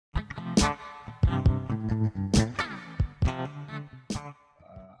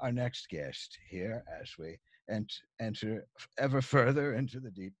our next guest here, as we enter ever further into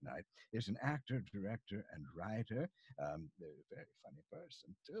the deep night, is an actor, director, and writer. They're a very funny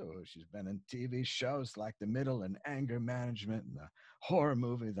person, too. She's been in TV shows like The Middle and Anger Management and the horror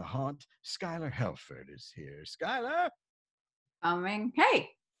movie The Haunt. Schuyler Helford is here. Schuyler! Coming. Hey,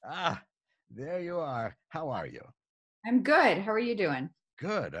 Ah, there you are. How are you? I'm good. How are you doing?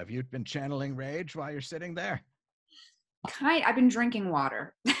 Good. Have you been channeling rage while you're sitting there? I've been drinking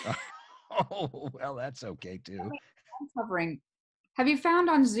water. Oh, well, that's okay, too. I'm covering. Have you found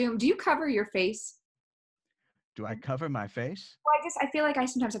on Zoom? Do you cover your face? Do I cover my face? Well, I feel like I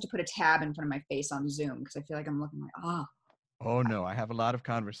sometimes have to put a tab in front of my face on Zoom because I feel like I'm looking like, Oh, no. I have a lot of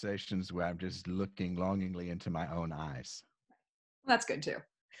conversations where I'm just looking longingly into my own eyes. that's good too.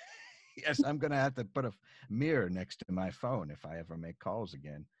 Yes, I'm going to have to put a mirror next to my phone if I ever make calls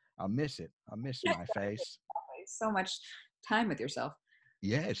again. I'll miss it. I'll miss my face. So much time with yourself.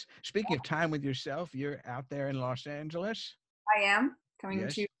 Yes. Speaking of time with yourself, you're out there in Los Angeles? I am coming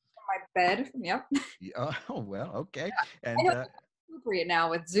to Yes. my bed. Yep. Oh, well, okay. I And know it's appropriate now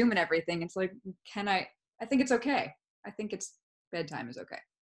with Zoom and everything. It's like, can I? I think it's okay. I think it's bedtime is okay.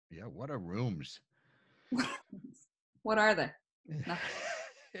 yeah, what are rooms? What are they? Nothing.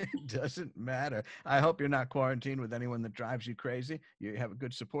 It doesn't matter. I hope you're not quarantined with anyone that drives you crazy. You have a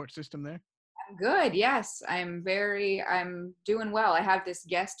good support system there? I'm good. Yes, I'm doing well. I have this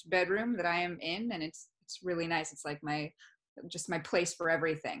guest bedroom that I am in, and it's really nice. It's like my place for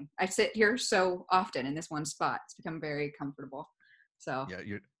everything. I sit here so often in this one spot. It's become very comfortable. So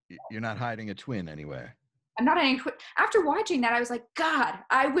Yeah, you're not hiding a twin anywhere. I'm not any. After watching that, I was like, God,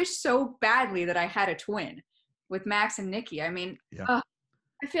 I wish so badly that I had a twin with Max and Nikki. I mean, Yeah.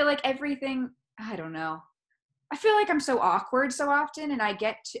 I feel like everything. I don't know. I feel like I'm so awkward so often, and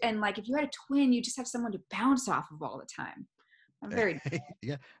and like if you had a twin, you just have someone to bounce off of all the time. I'm very.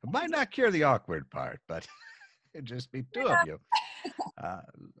 Yeah, it might not cure the awkward part, but it'd just be two of you uh,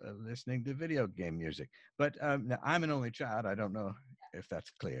 listening to video game music. But now I'm an only child. I don't know if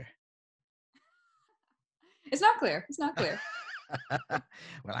that's clear. It's not clear. It's not clear.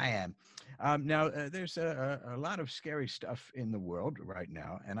 Well, I am. Now, there's a lot of scary stuff in the world right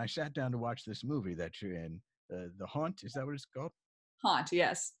now, and I sat down to watch this movie that you're in, The Haunt. Is that what it's called? Haunt,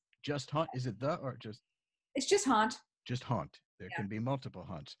 yes. Just Haunt? Is it the or just? It's just haunt. Just haunt. There Yeah. can be multiple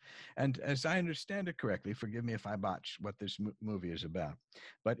haunts. And as I understand it correctly, forgive me if I botch what this movie is about,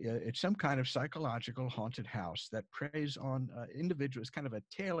 but it's some kind of psychological haunted house that preys on individuals, kind of a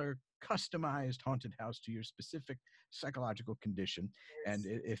tailor customized haunted house to your specific psychological condition. And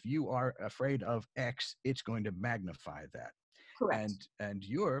if you are afraid of X, it's going to magnify that. Correct. And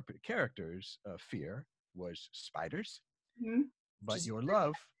your character's fear was spiders, Mhm. but Just your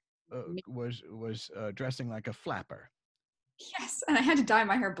love was dressing like a flapper. yes, and I had to dye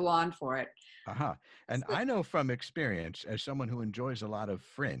my hair blonde for it. Uh-huh. And So, I know from experience, as someone who enjoys a lot of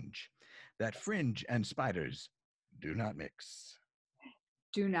fringe, that fringe and spiders do not mix.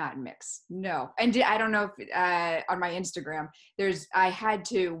 do not mix. No, and I don't know if on my Instagram, I had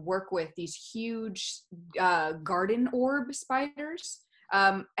to work with these huge garden orb spiders.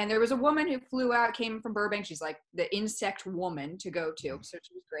 And there was a woman who flew out, came from Burbank. She's like the insect woman to go to, Mhm. so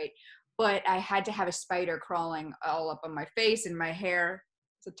she was great. But I had to have a spider crawling all up on my face and my hair.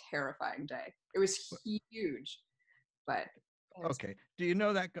 It's a terrifying day. It was huge, but it was Okay. Do you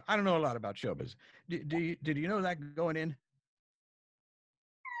know that? I don't know a lot about showbiz. Did you know that going in?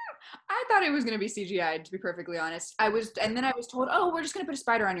 I thought it was going to be CGI, to be perfectly honest. Yeah. And then I was told, oh, we're just going to put a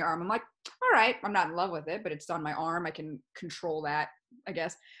spider on your arm. I'm like, all right, I'm not in love with it, but it's on my arm. I can control that, I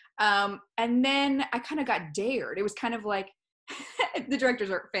guess. And then I kind of got dared. It was kind of like, the directors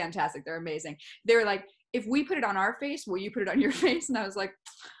are fantastic. They're amazing. They were like, if we put it on our face, will you put it on your face? And I was like,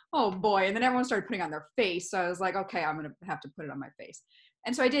 oh boy. And then everyone started putting it on their face. So I was like, okay, I'm going to have to put it on my face.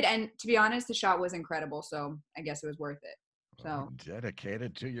 And so I did. And to be honest, the shot was incredible. So I guess it was worth it. Oh, So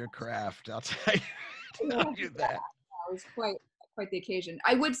dedicated to your craft. I'll tell you, tell yeah, you that. it was quite the occasion.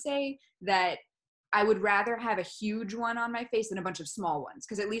 I would say that I would rather have a huge one on my face than a bunch of small ones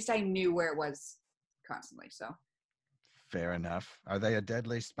because at least I knew where it was constantly. So Fair enough. Are they a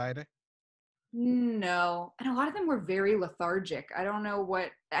deadly spider? no, and a lot of them were very lethargic. I don't know what.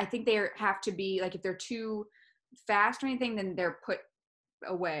 I think they have to be like if they're too fast or anything, then they're put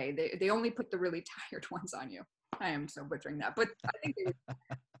away. They only put the really tired ones on you. I am so butchering that, but I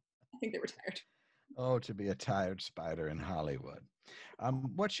think they were tired. Oh, to be a tired spider in Hollywood.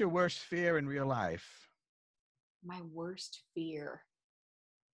 What's your worst fear in real life? My worst fear.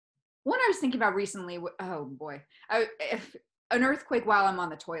 One I was thinking about recently. Oh boy, I an earthquake while I'm on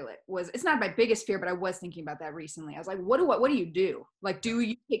the toilet it's not my biggest fear, but I was thinking about that recently. I was like, what do you do? Like, Yeah. do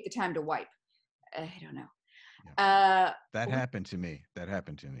you take the time to wipe? I don't know. Yeah. Uh, That happened to me. That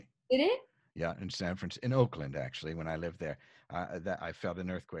happened to me. did it? Yeah, in San Francisco, in Oakland, actually, when I lived there, that I felt an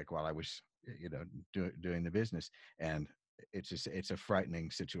earthquake while I was, doing the business, and it's a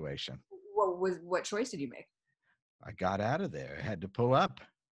frightening situation. What choice did you make? I got out of there. I had to pull up,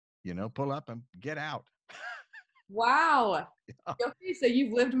 pull up and get out. Wow. Yeah, Okay, so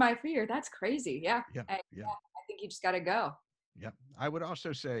you've lived my fear. That's crazy. Yeah. yeah, yeah, I think you just got to go. yeah. I would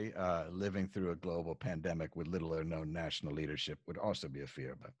also say living through a global pandemic with little or no national leadership would also be a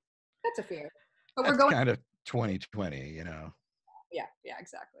fear, but That's a fear. But we're that's going. kind of 2020. Yeah. Yeah.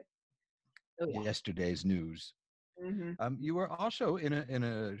 Exactly. Oh yeah. Yesterday's news. Hmm. You were also in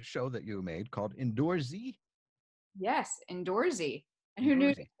a show that you made called Indoorsy. Yes, Indoorsy. And who knew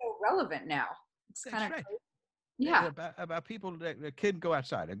it was Indoorsy. so relevant now? It's kind That's of right. yeah. About people that can go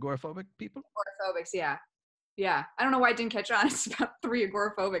outside, agoraphobic people. Agoraphobics. Yeah. Yeah. I don't know why I didn't catch on. It's about three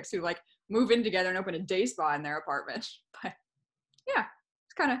agoraphobics who like move in together and open a day spa in their apartment. But yeah,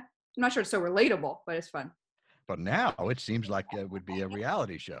 it's kind of. I'm not sure it's so relatable, but it's fun. But now it seems like it would be a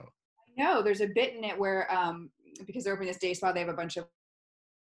reality show. No, there's a bit in it where because they're opening this day spa, they have a bunch of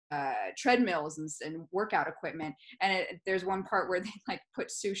treadmills and workout equipment, and there's one part where they like put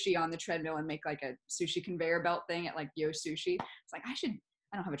sushi on the treadmill and make like a sushi conveyor belt thing at like Yo Sushi. It's like I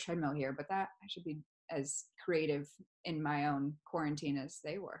don't have a treadmill here, but that I should be as creative in my own quarantine as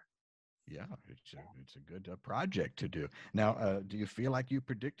they were. Yeah, it's a good project to do. Now, do you feel like you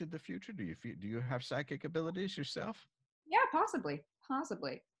predicted the future? Do you have psychic abilities yourself? Yeah, possibly.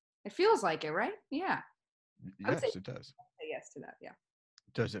 It feels like it, right? Yeah, I would Yes, it does. say yes to that. Yeah.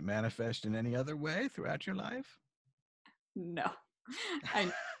 Does it manifest in any other way throughout your life? No, I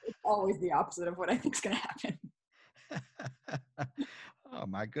it's always the opposite of what I think is going to happen. Oh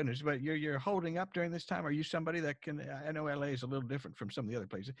my goodness! But you're holding up during this time. Are you somebody that can? I know LA is a little different from some of the other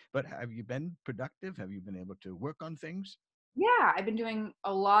places, but have you been productive? Have you been able to work on things? Yeah, I've been doing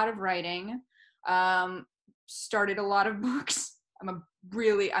a lot of writing. Um, Started a lot of books. I'm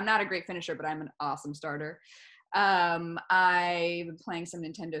not a great finisher, but I'm an awesome starter. I've been playing some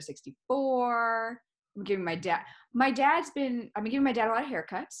Nintendo 64. I'm giving I've been giving my dad a lot of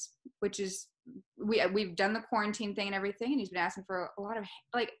haircuts, which is we've done the quarantine thing and everything, and he's been asking for a lot of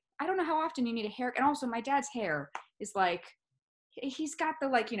like I don't know how often you need a hair, and also my dad's hair is like he's got the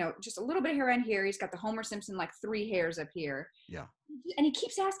like just a little bit of hair on here. He's got the Homer Simpson like three hairs up here, Yeah. and he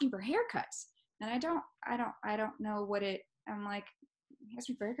keeps asking for haircuts, and I don't know what it. I'm like, he asked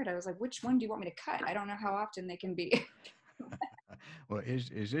me for a haircut. I was like, which one do you want me to cut? I don't know how often they can be. Well,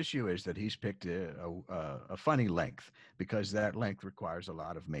 his issue is that he's picked a funny length because that length requires a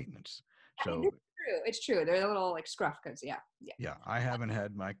lot of maintenance. So It's true. They're the little like scruff cuts. Yeah, yeah. yeah, I haven't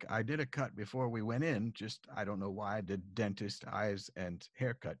had I did a cut before we went in. Just I don't know why I did dentist, eyes, and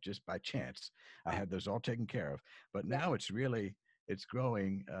haircut just by chance. I had those all taken care of, but Yeah. now it's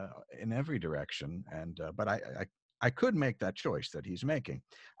growing in every direction. And but I could make that choice that he's making,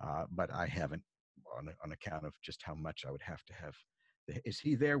 but I haven't on account of just how much I would have to have. Is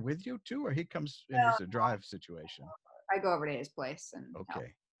he there with you too, or he comes and it's a drive situation? I go over to his place and help.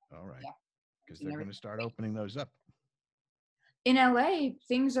 Okay, all right, Yeah, because and they're going everything. to start opening those up. In LA,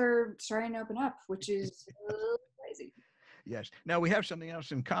 things are starting to open up, which is crazy. Yes. Now we have something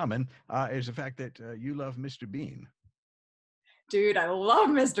else in common is the fact that you love Mr. Bean. Dude, I love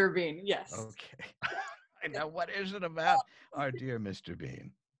Mr. Bean. Yes. Okay. Now, what is it about our dear Mr.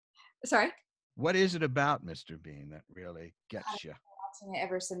 Bean? Sorry. What is it about Mr. Bean that really gets you? Watching it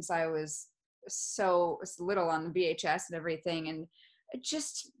ever since I was so little on VHS and everything, and it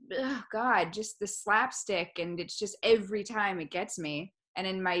just, oh God, just the slapstick, and it's just every time it gets me. And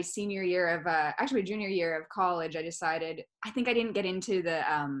in my senior year of, actually my junior year of college, I decided I think I didn't get into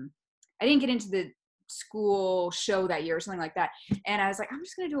the school show that year or something like that, and I was like, I'm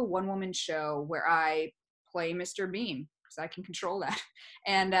just gonna do a one woman show where I play Mr. Bean because I can control that,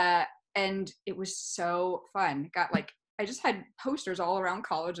 and it was so fun. Got like I just had posters all around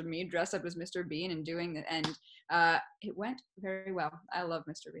college of me dressed up as Mr. Bean and doing that, and it went very well. I love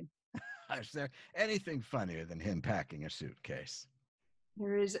Mr. Bean. Is there anything funnier than him packing a suitcase?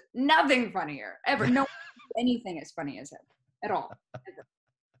 There is nothing funnier ever. No anything as funny as him at all. Ever.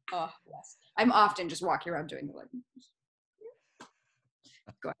 Oh yes, I'm often just walking around doing the like.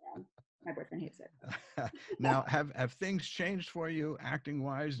 Go ahead. My boyfriend hates it. Now, have things changed for you acting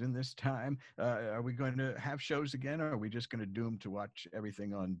wise in this time? Are we going to have shows again, or are we just going to doom to watch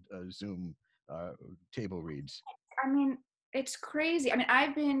everything on Zoom table reads? I mean, It's crazy. I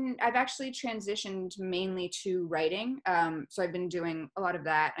mean, I've actually transitioned mainly to writing. So I've been doing a lot of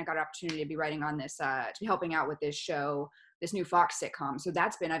that. I got an opportunity to be writing on this, to be helping out with this show, this new Fox sitcom. So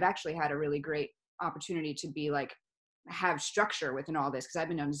I've actually had a really great opportunity to be like, have structure within all this, because I've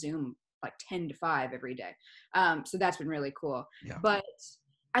been on Zoom like 10 to 5 every day. So that's been really cool. Yeah. But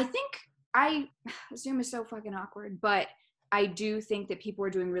I think I, Zoom is so fucking awkward, but I do think that people are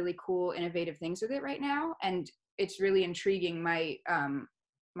doing really cool, innovative things with it right now. And it's really intriguing. My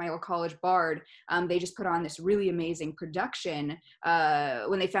old college bard, they just put on this really amazing production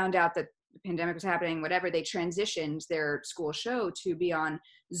when they found out that the pandemic was happening. Whatever, they transitioned their school show to be on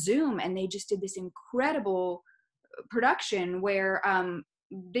Zoom, and they just did this incredible production where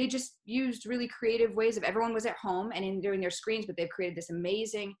they just used really creative ways of, everyone was at home and in doing their screens, but they've created this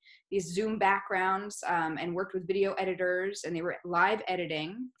amazing, these Zoom backgrounds, and worked with video editors, and they were live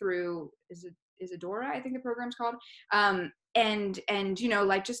editing through, Isadora, I think the program's called. And you know,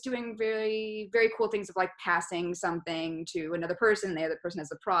 like just doing very, very cool things of like passing something to another person, the other person has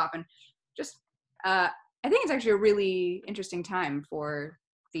the prop, and just I think it's actually a really interesting time for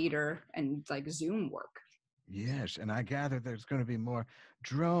theater and like Zoom work. Yes, and I gather there's going to be more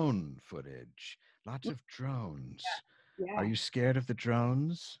drone footage. Lots of drones. Are Yeah. you scared of the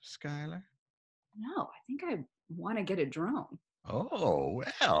drones, Skylar? No, I think I want to get a drone. Oh,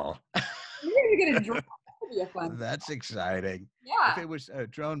 well. Maybe get a drone. That would be a fun. That's exciting. If Yeah. it was a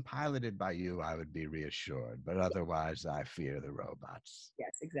drone piloted by you, I would be reassured, but otherwise, I fear the robots.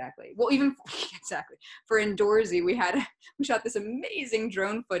 Yes, exactly. Well, even exactly for Indoorsy, we shot this amazing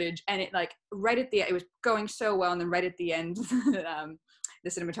drone footage, and it like right at the, it was going so well, and then right at the end, the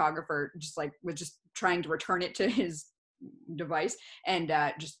cinematographer just like was just trying to return it to his device, and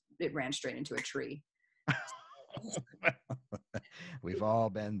just it ran straight into a tree. We've all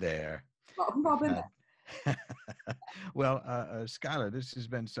been there. Well, we've We've all been had. there. Well, Skylar, this has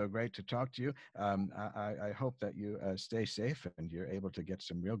been so great to talk to you. I hope that you stay safe and you're able to get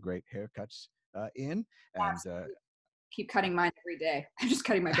some real great haircuts in. And Absolutely. Keep cutting mine every day. I'm just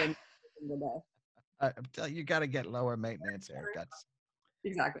cutting my bangs every single day. I'm telling you, you got to get lower maintenance haircuts.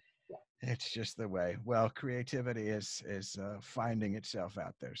 Exactly. Yeah. It's just the way. Well, creativity is finding itself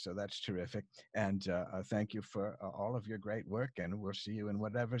out there, so that's terrific. And thank you for all of your great work. And we'll see you in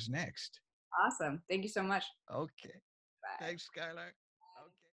whatever's next. Awesome. Thank you so much. Okay. Bye. Thanks, Skylar.